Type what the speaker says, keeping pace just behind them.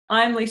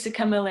I'm Lisa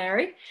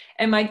Camilleri,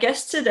 and my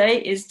guest today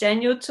is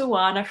Daniel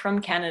Tiwana from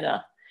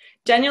Canada.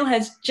 Daniel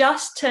has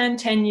just turned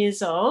 10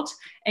 years old,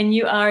 and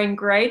you are in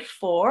grade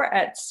 4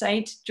 at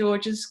St.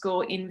 George's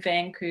School in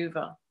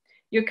Vancouver.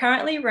 You're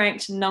currently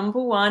ranked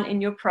 #1 in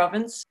your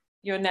province,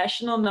 your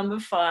national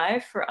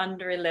 #5 for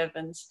under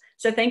 11s.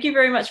 So thank you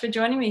very much for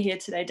joining me here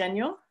today,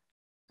 Daniel.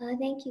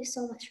 Thank you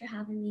so much for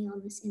having me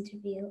on this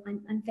interview.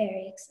 I'm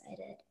very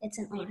excited. It's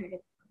an honor to be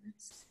on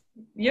this.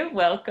 You're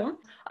welcome.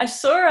 I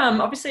saw,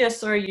 obviously I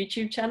saw a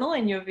YouTube channel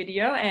in your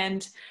video,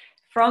 and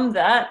from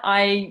that,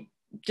 I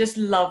just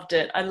loved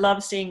it. I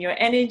love seeing your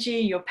energy,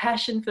 your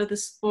passion for the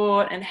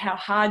sport, and how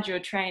hard you're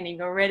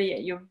training already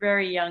at your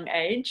very young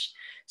age.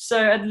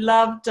 So I'd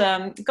loved,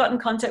 got in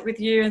contact with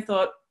you and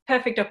thought,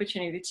 perfect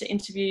opportunity to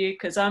interview you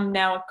because I'm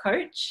now a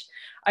coach.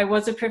 I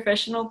was a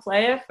professional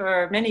player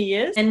for many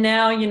years, and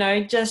now, you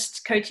know,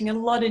 just coaching a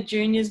lot of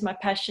juniors. My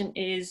passion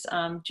is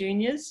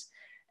juniors.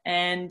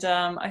 And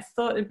I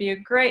thought it'd be a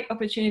great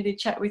opportunity to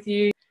chat with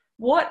you.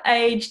 What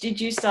age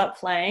did you start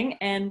playing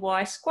and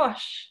why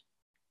squash?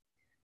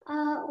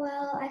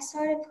 Well, I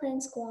started playing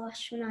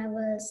squash when I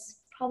was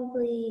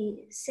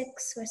probably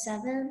 6 or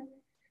 7.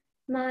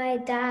 My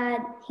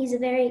dad, he's a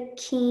very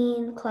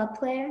keen club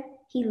player.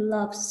 He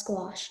loves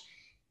squash.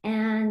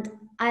 And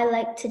I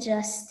like to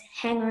just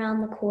hang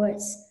around the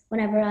courts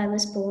whenever I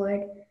was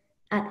bored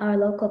at our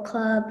local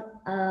club.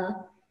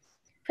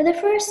 For the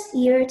first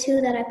year or two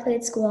that I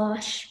played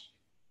squash,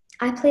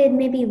 I played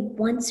maybe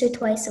once or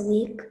twice a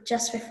week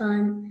just for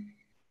fun.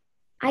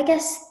 I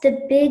guess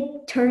the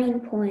big turning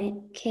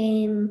point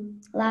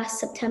came last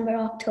September,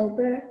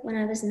 October when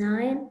I was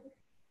 9.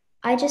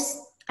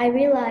 I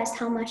realized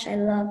how much I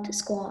loved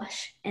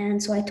squash.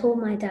 And so I told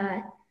my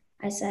dad,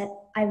 I said,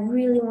 I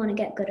really want to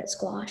get good at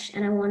squash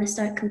and I want to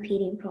start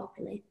competing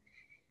properly.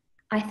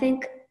 I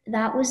think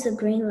that was the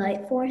green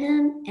light for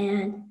him.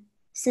 And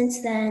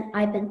since then,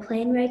 I've been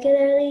playing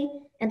regularly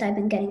and I've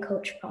been getting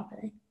coached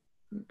properly.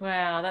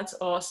 Wow, that's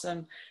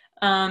awesome.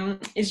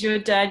 Is your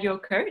dad your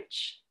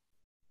coach?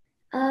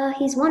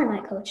 He's one of my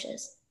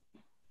coaches.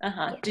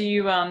 Yeah. Do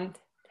you, how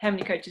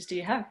many coaches do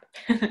you have?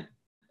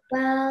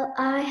 Well,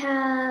 I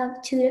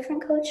have 2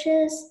 different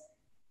coaches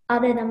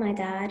other than my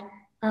dad.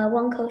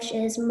 One coach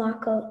is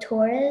Marco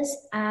Torres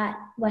at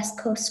West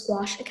Coast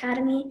Squash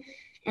Academy,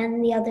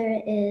 and the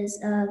other is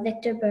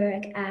Victor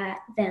Berg at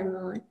Van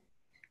Loan.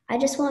 I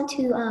just want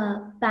to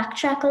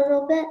backtrack a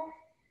little bit.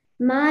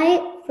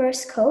 My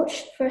first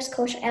coach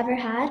I ever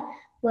had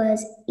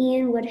was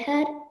Ian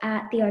Woodhead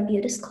at the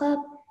Arbutus Club,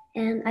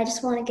 and I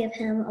just want to give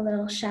him a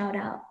little shout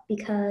out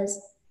because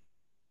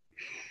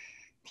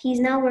he's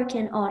now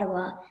working in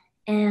Ottawa,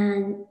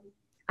 and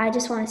I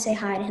just want to say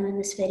hi to him in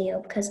this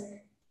video because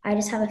I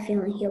just have a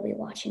feeling he'll be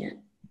watching it.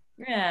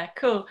 Yeah,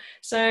 cool.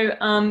 So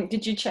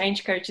did you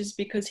change coaches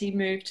because he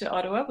moved to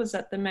Ottawa? Was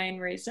that the main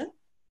reason?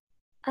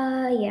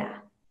 Yeah.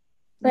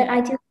 But yeah.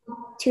 I do have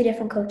 2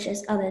 different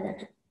coaches other than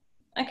him.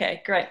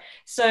 Okay, great.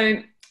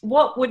 So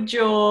what would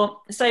your,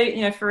 say,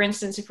 you know, for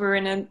instance, if we're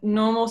in a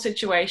normal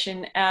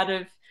situation out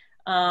of,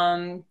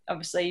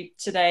 obviously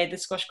today the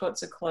squash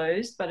courts are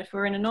closed, but if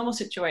we're in a normal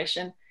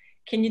situation,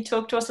 can you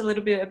talk to us a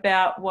little bit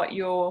about what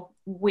your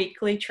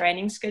weekly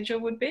training schedule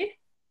would be?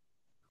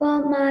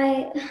 Well,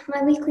 my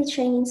weekly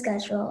training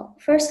schedule,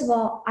 first of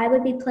all, I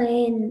would be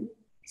playing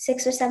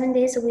 6 or 7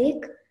 days a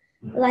week.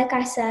 Like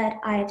I said,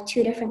 I have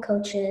 2 different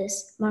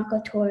coaches, Marco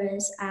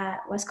Torres at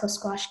West Coast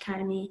Squash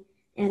Academy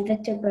and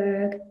Victor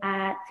Berg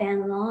at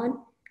Van Loan.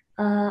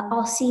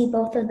 I'll see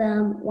both of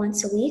them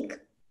once a week.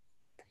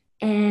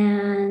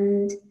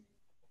 And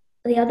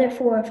the other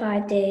 4 or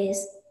 5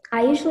 days,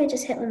 I usually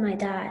just hit with my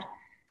dad.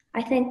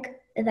 I think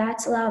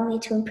that's allowed me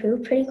to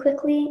improve pretty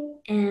quickly,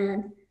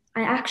 and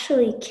I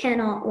actually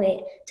cannot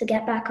wait to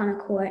get back on a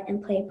court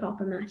and play a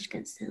proper match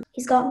against him.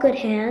 He's got good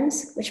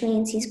hands, which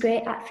means he's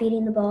great at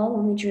feeding the ball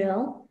when we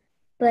drill,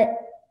 but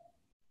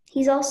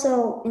he's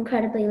also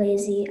incredibly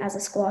lazy as a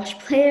squash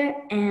player,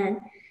 and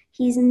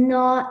he's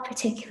not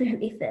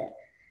particularly fit.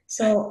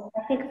 So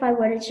I think if I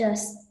were to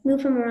just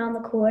move him around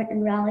the court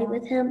and rally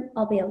with him,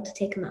 I'll be able to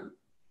take him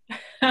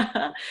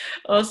out.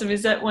 Awesome.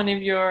 Is that one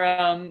of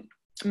your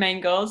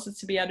main goals, is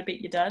to be able to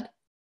beat your dad?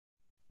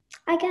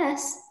 I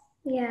guess,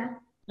 yeah.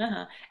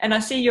 And I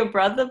see your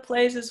brother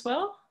plays as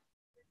well?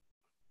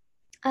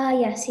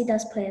 Yes, he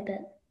does play a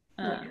bit.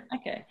 Yeah.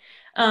 Okay.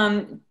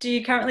 Do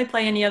you currently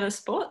play any other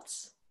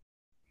sports?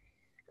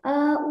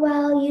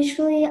 Well,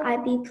 usually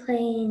I'd be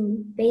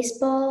playing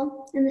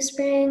baseball in the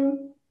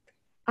spring.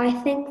 I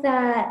think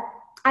that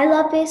I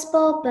love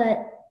baseball,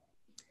 but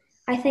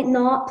I think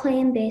not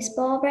playing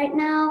baseball right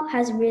now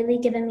has really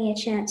given me a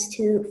chance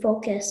to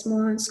focus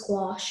more on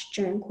squash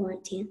during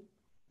quarantine.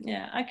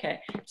 Yeah,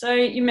 okay. So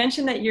you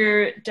mentioned that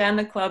you're down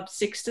the club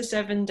 6 to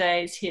 7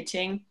 days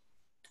hitting.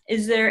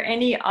 Is there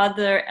any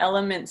other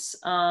elements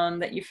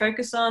that you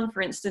focus on?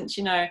 For instance,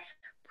 you know,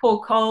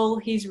 Paul Cole,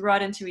 he's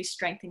right into his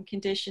strength and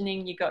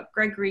conditioning. You got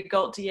Gregory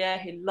Gaultier,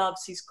 who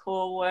loves his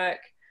core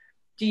work.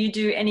 Do you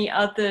do any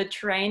other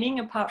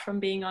training apart from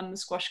being on the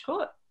squash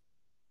court?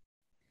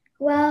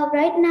 Well,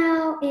 right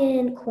now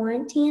in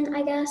quarantine,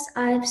 I guess,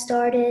 I've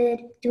started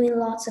doing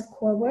lots of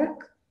core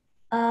work.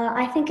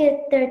 I think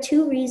there are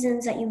two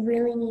reasons that you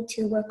really need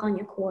to work on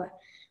your core.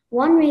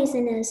 One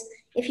reason is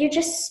if you're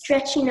just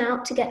stretching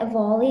out to get a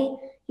volley,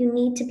 you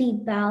need to be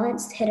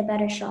balanced to hit a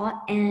better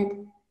shot,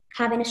 and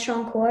having a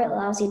strong core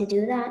allows you to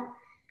do that.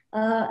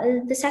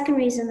 The second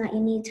reason that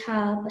you need to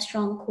have a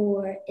strong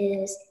core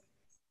is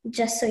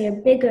just so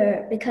you're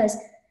bigger, because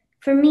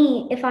for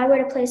me, if I were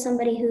to play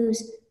somebody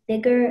who's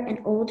bigger and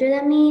older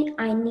than me,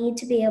 I need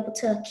to be able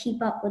to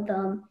keep up with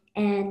them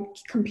and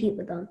compete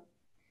with them.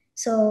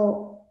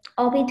 So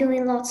I'll be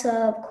doing lots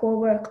of core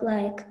work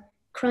like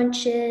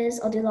crunches,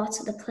 I'll do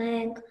lots of the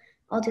plank,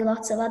 I'll do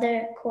lots of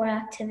other core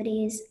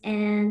activities,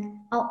 and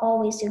I'll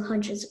always do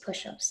hundreds of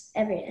push-ups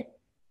every day.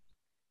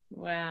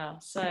 Wow.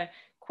 So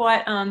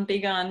quite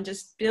big on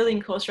just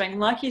building core strength.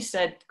 Like you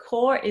said,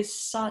 core is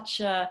such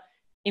a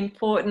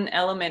important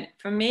element.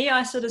 For me,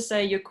 I sort of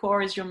say your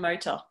core is your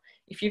motor.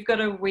 If you've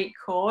got a weak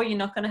core, you're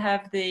not going to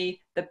have the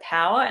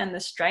power and the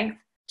strength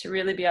to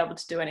really be able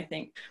to do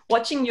anything.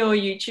 Watching your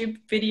YouTube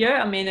video,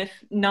 I mean, if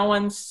no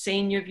one's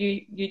seen your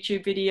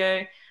YouTube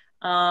video,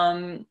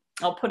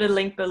 I'll put a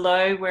link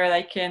below where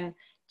they can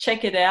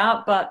check it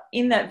out. But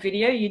in that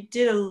video, you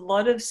did a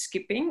lot of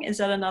skipping. Is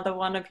that another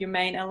one of your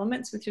main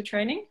elements with your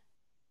training?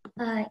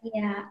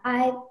 Yeah,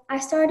 I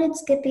started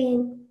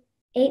skipping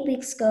 8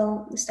 weeks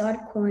ago, the start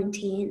of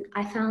quarantine.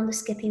 I found the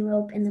skipping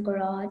rope in the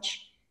garage.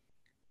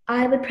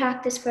 I would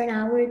practice for an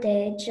hour a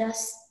day,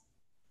 just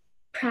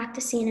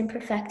practicing and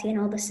perfecting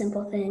all the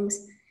simple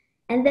things.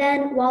 And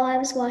then while I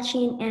was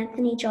watching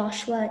Anthony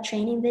Joshua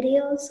training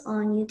videos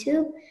on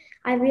YouTube,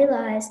 I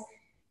realized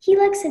he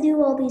likes to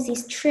do all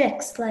these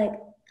tricks like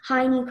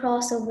high knee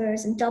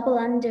crossovers and double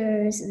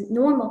unders and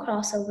normal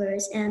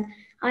crossovers. And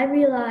I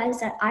realized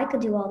that I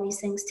could do all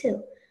these things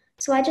too.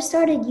 So I just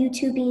started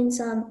YouTubing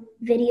some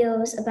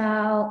videos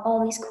about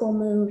all these cool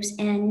moves,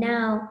 and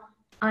now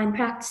I'm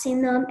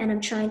practicing them and I'm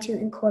trying to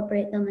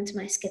incorporate them into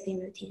my skipping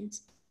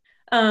routines.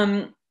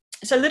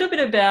 So a little bit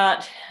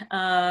about,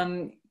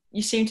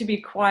 you seem to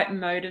be quite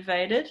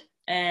motivated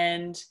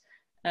and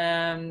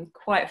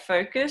quite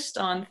focused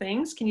on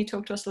things. Can you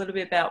talk to us a little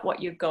bit about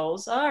what your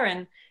goals are,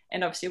 and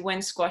obviously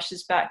when squash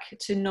is back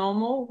to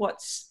normal,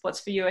 what's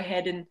for you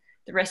ahead in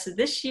the rest of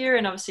this year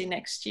and obviously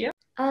next year?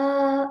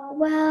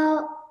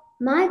 Well,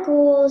 my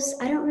goals,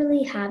 I don't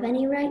really have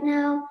any right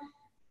now.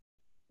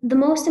 The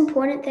most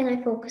important thing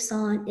I focus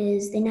on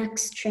is the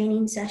next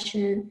training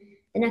session,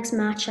 the next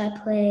match I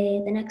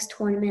play, the next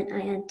tournament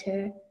I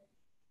enter.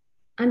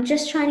 I'm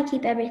just trying to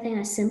keep everything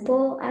as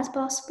simple as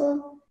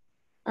possible.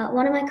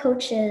 One of my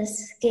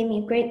coaches gave me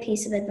a great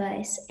piece of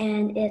advice,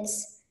 and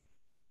it's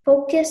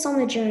focus on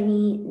the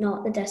journey,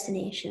 not the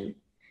destination.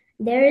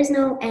 There is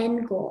no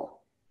end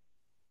goal.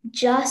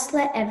 Just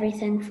let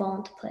everything fall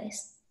into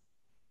place.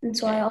 And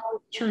so I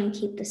always try and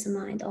keep this in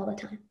mind all the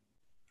time.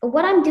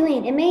 What I'm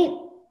doing, it may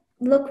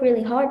look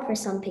really hard for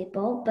some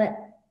people, but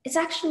it's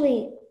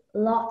actually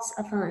lots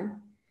of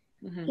fun.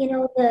 Mm-hmm. You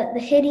know, the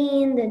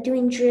hitting, the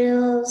doing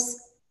drills,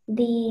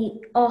 the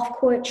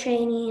off-court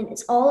training,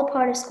 it's all a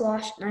part of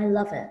squash, and I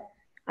love it.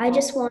 I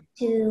just want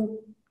to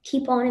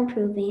keep on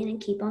improving and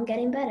keep on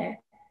getting better.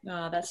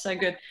 Oh, that's so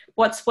good.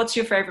 What's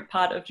your favorite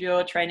part of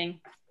your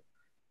training?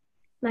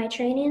 My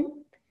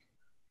training,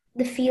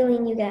 the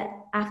feeling you get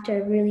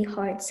after a really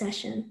hard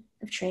session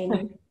of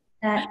training,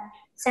 that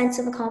sense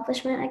of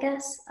accomplishment, I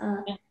guess.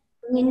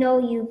 You know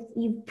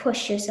you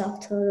push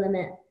yourself to the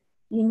limit.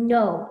 You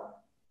know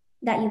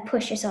that you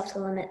push yourself to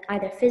the limit,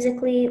 either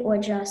physically or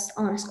just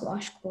on a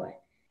squash court.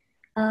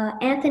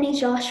 Anthony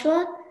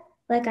Joshua,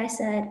 like I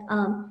said,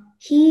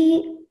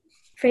 he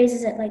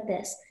phrases it like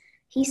this.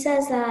 He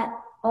says that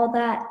all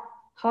that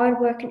hard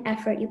work and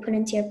effort you put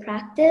into your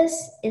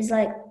practice is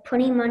like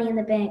putting money in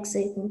the bank so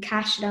you can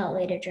cash it out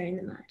later during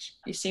the match.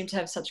 You seem to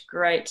have such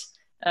great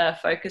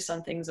focus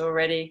on things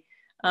already.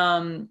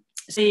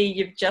 See,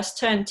 you've just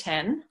turned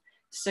 10,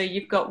 so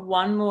you've got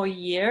one more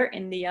year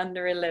in the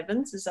under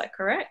 11s, is that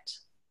correct?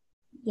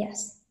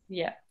 Yes.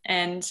 Yeah.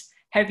 And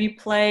have you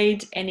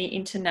played any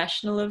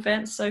international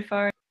events so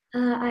far?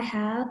 I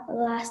have.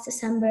 Last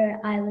December,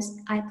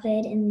 I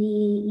played in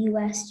the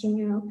US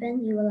Junior Open,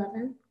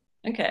 U11.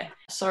 Okay.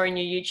 I saw in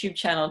your YouTube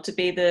channel to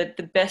be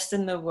the best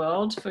in the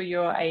world for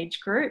your age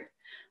group.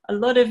 A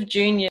lot of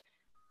juniors,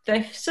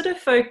 they sort of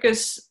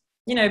focus,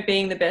 you know,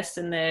 being the best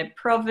in their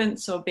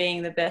province or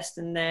being the best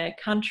in their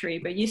country,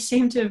 but you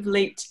seem to have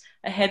leaped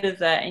ahead of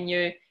that, and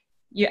you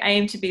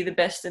aim to be the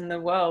best in the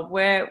world.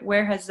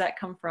 Where has that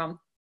come from?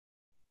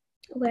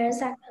 Where does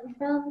that come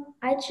from?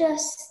 I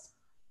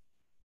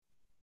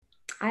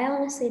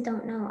honestly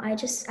don't know. I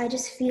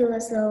just feel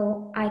as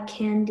though I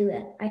can do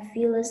it. I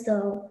feel as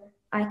though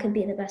I could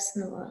be the best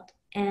in the world.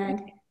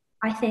 And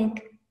I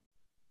think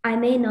I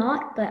may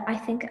not, but I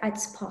think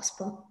it's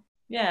possible.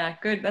 Yeah,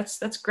 good.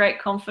 That's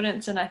great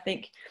confidence, and I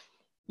think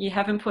you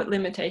haven't put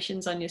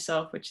limitations on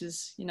yourself, which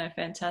is, you know,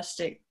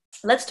 fantastic.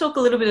 Let's talk a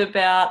little bit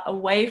about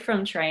away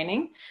from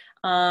training.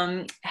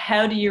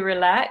 How do you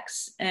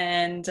relax,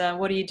 and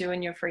what do you do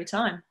in your free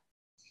time?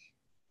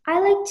 I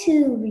like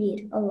to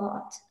read a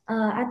lot.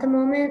 At the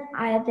moment,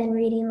 I have been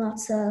reading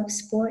lots of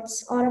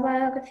sports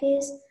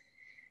autobiographies.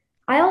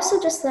 I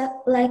also just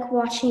like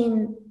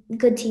watching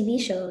good TV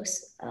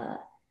shows.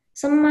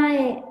 Some of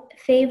my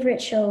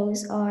favorite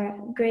shows are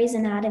Grey's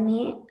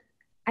Anatomy.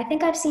 I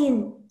think I've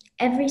seen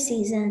every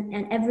season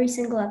and every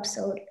single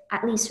episode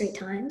at least 3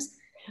 times.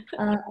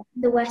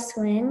 The West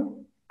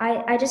Wing.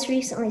 I just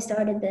recently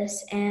started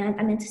this and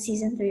I'm into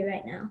season 3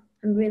 right now.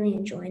 I'm really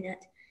enjoying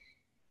it.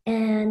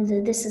 And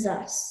This Is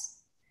Us.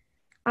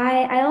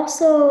 I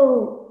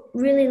also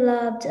really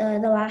loved The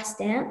Last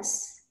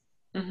Dance.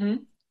 Mm-hmm.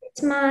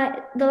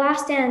 The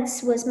Last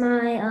Dance was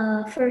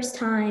my first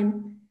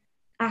time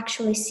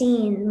actually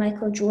seeing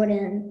Michael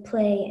Jordan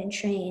play and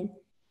train,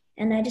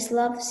 and I just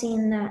love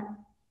seeing that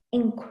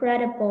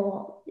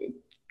incredible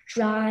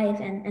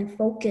drive and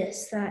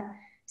focus that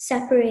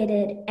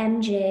separated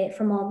MJ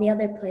from all the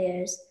other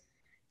players,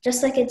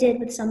 just like it did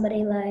with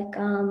somebody like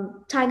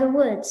Tiger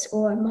Woods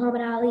or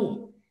Muhammad Ali.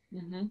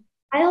 Mm-hmm.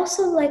 I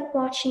also like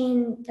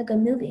watching a good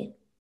movie.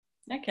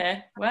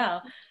 Okay,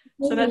 wow.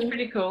 So that's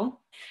pretty cool.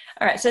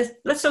 All right, so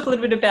let's talk a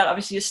little bit about,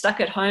 obviously you're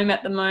stuck at home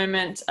at the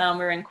moment.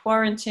 We're in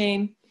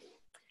quarantine.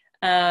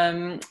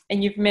 And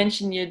you've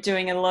mentioned you're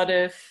doing a lot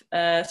of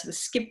sort of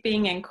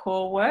skipping and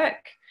core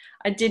work.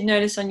 I did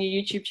notice on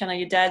your YouTube channel,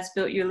 your dad's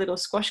built you a little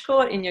squash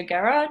court in your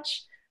garage.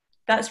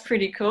 That's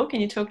pretty cool.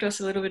 Can you talk to us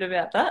a little bit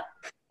about that?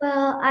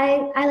 Well,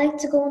 I like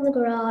to go in the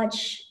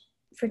garage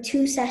for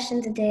 2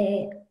 sessions a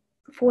day,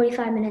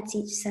 45 minutes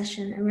each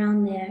session,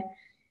 around there.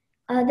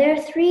 There are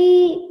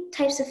three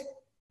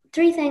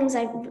things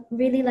I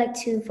really like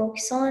to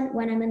focus on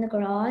when I'm in the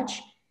garage.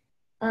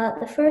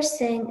 The first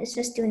thing is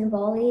just doing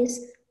volleys.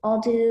 I'll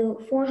do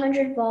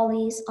 400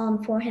 volleys on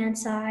the forehand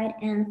side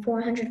and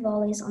 400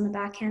 volleys on the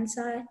backhand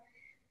side.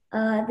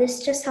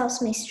 This just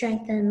helps me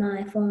strengthen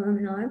my forearm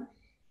and arm.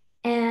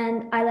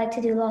 And I like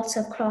to do lots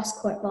of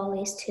cross-court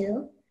volleys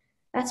too.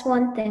 That's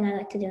one thing I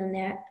like to do in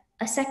there.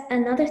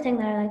 Another thing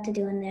that I like to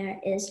do in there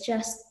is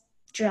just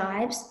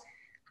drives.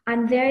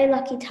 I'm very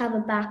lucky to have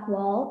a back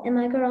wall in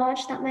my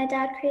garage that my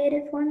dad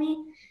created for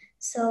me.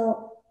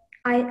 So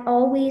I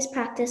always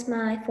practice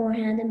my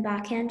forehand and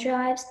backhand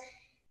drives.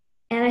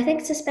 And I think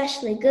it's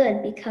especially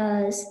good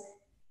because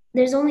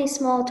there's only a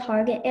small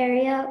target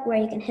area where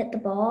you can hit the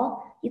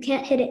ball. You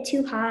can't hit it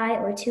too high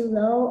or too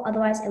low,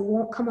 otherwise it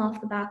won't come off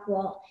the back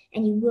wall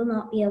and you will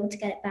not be able to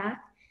get it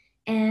back.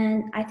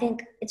 And I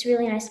think it's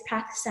really nice to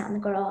practice that in the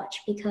garage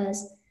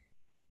because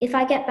if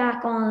I get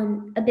back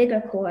on a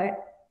bigger court,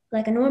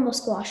 like a normal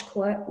squash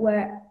court,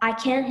 where I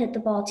can hit the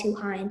ball too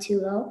high and too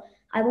low,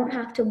 I won't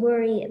have to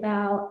worry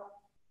about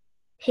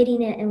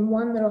hitting it in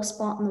one little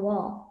spot on the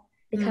wall.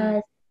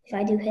 Because if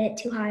I do hit it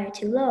too high or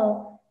too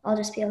low, I'll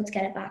just be able to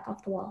get it back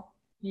off the wall.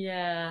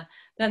 Yeah,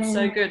 that's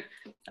so good.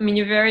 I mean,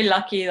 you're very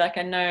lucky. Like,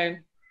 I know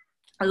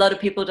a lot of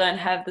people don't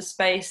have the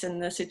space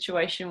and the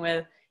situation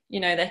where, you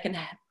know, they can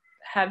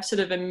have sort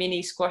of a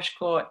mini squash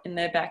court in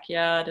their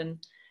backyard.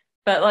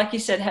 But like you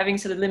said, having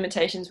sort of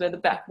limitations where the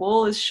back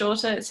wall is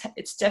shorter,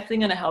 it's definitely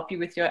going to help you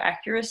with your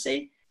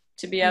accuracy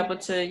to be able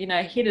to, you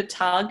know, hit a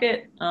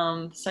target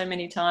so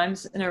many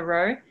times in a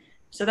row.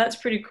 So that's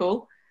pretty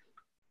cool.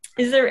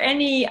 Is there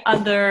any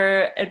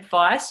other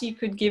advice you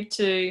could give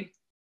to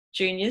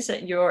juniors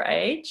at your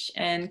age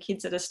and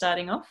kids that are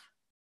starting off?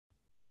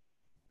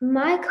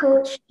 My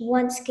coach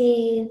once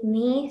gave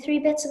me 3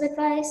 bits of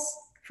advice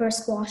for a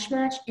squash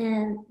match,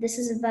 and this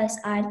is advice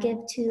I'd give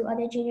to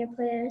other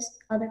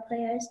other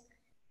players.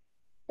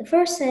 The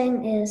first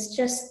thing is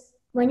just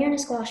when you're in a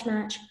squash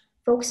match,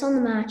 focus on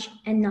the match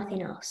and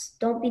nothing else.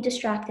 Don't be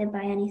distracted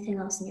by anything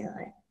else in your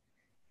life.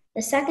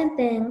 The second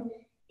thing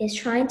is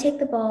try and take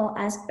the ball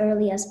as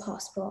early as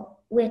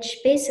possible, which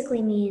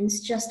basically means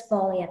just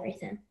volley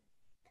everything.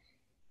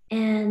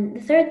 And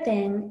the third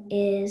thing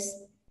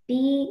is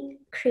be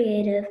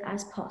creative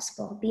as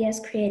possible. Be as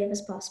creative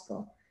as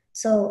possible.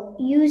 So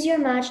use your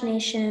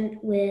imagination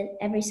with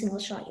every single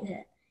shot you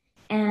hit.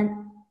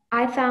 And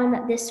I found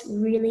that this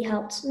really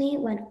helps me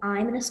when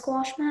I'm in a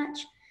squash match,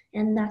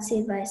 and that's the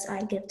advice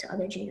I give to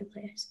other junior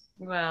players.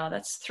 Wow,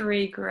 that's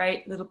 3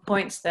 great little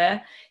points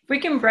there. If we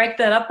can break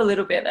that up a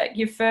little bit, like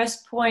your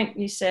first point,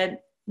 you said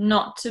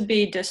not to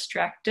be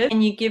distracted.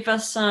 Can you give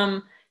us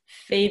some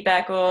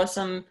feedback or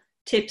some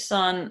tips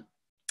on,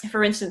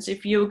 for instance,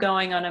 if you were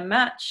going on a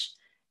match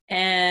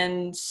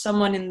and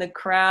someone in the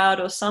crowd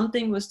or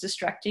something was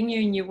distracting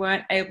you and you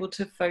weren't able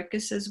to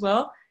focus as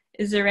well?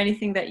 Is there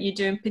anything that you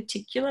do in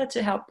particular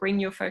to help bring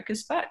your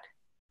focus back?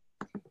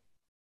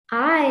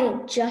 I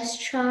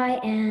just try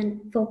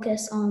and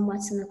focus on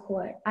what's in the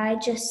court. I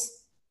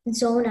just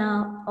zone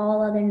out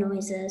all other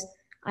noises.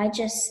 I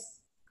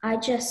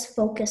just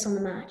focus on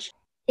the match.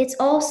 It's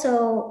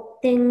also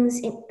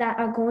things that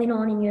are going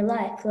on in your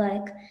life,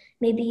 like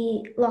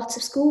maybe lots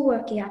of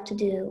schoolwork you have to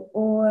do,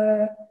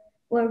 or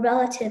a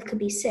relative could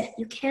be sick.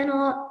 You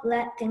cannot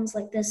let things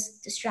like this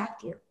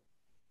distract you.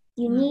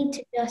 You need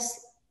to just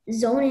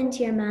zone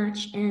into your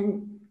match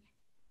and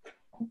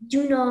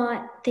do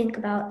not think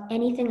about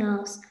anything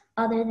else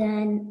other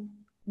than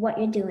what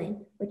you're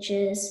doing, which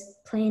is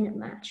playing a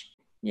match.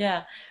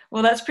 Yeah,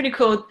 well, that's pretty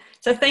cool.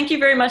 So thank you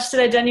very much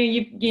today,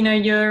 Daniel. You know,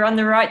 you're on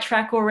the right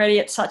track already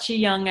at such a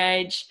young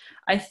age.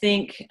 I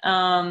think,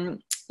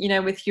 you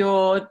know, with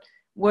your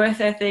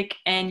worth ethic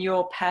and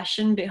your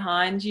passion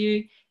behind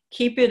you,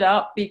 keep it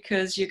up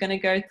because you're going to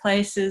go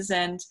places,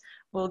 and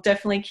we'll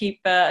definitely keep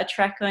a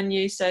track on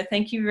you. So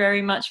thank you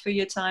very much for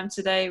your time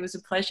today. It was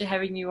a pleasure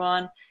having you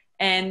on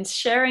and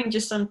sharing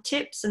just some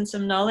tips and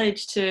some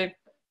knowledge to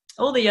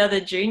all the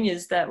other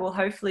juniors that will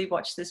hopefully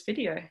watch this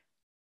video.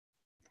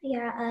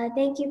 Yeah,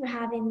 thank you for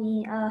having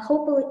me.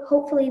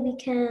 Hopefully we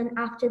can,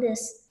 after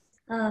this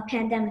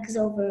pandemic is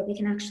over, we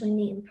can actually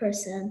meet in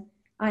person.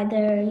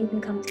 Either you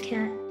can come to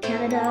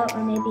Canada,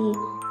 or maybe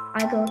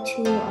I go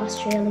to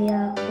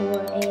Australia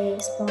for a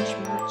squash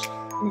match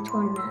in a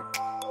tournament.